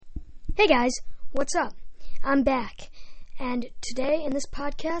Hey guys, what's up? I'm back, and today in this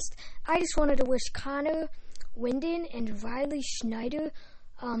podcast, I just wanted to wish Connor Winden and Rylee Schneider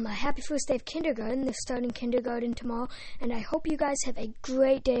a happy first day of kindergarten. They're starting kindergarten tomorrow, and I hope you guys have a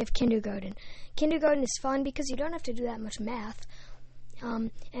great day of kindergarten. Kindergarten is fun because you don't have to do that much math,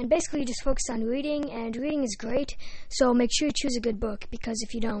 and basically you just focus on reading, and reading is great, so make sure you choose a good book, because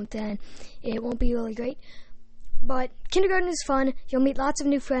if you don't, then it won't be really great. But kindergarten is fun. You'll meet lots of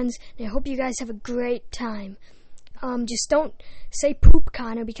new friends, and I hope you guys have a great time. Just don't say poop,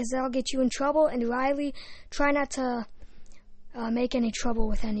 Connor, because that'll get you in trouble. And Rylee, try not to make any trouble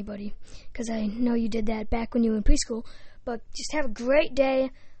with anybody, because I know you did that back when you were in preschool. But just have a great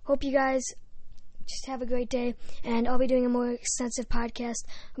day. Hope you guys just have a great day. And I'll be doing a more extensive podcast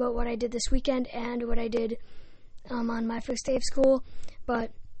about what I did this weekend and what I did on my first day of school.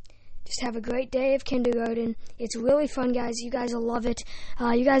 But just have a great day of kindergarten. It's really fun, guys. You guys will love it.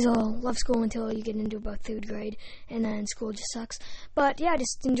 You guys will love school until you get into about 3rd grade, and then school just sucks. But yeah,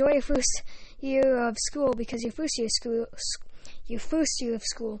 just enjoy your first year of school, because your first year of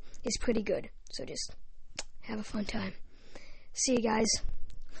school is pretty good. So just have a fun time. See you guys.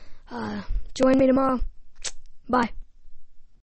 Join me tomorrow. Bye.